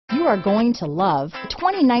you are going to love the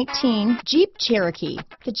 2019 Jeep Cherokee.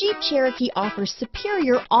 The Jeep Cherokee offers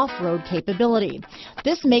superior off-road capability.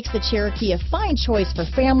 This makes the Cherokee a fine choice for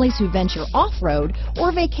families who venture off-road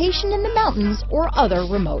or vacation in the mountains or other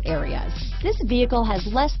remote areas. This vehicle has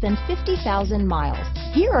less than 50,000 miles.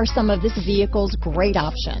 Here are some of this vehicle's great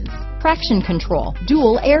options: traction control,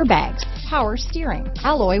 dual airbags, power steering,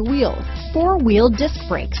 alloy wheels, four-wheel disc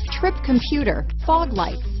brakes, trip computer, fog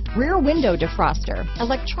lights, rear window defroster,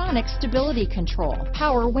 electronic stability control,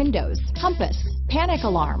 power windows, compass, panic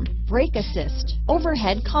alarm, brake assist,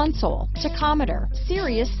 overhead console, tachometer,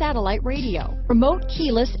 Sirius satellite radio, remote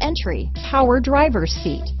keyless entry, power driver's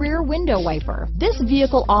seat, rear window wiper. This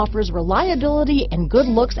vehicle offers reliability and good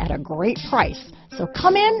looks at a great price. So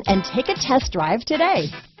come in and take a test drive today.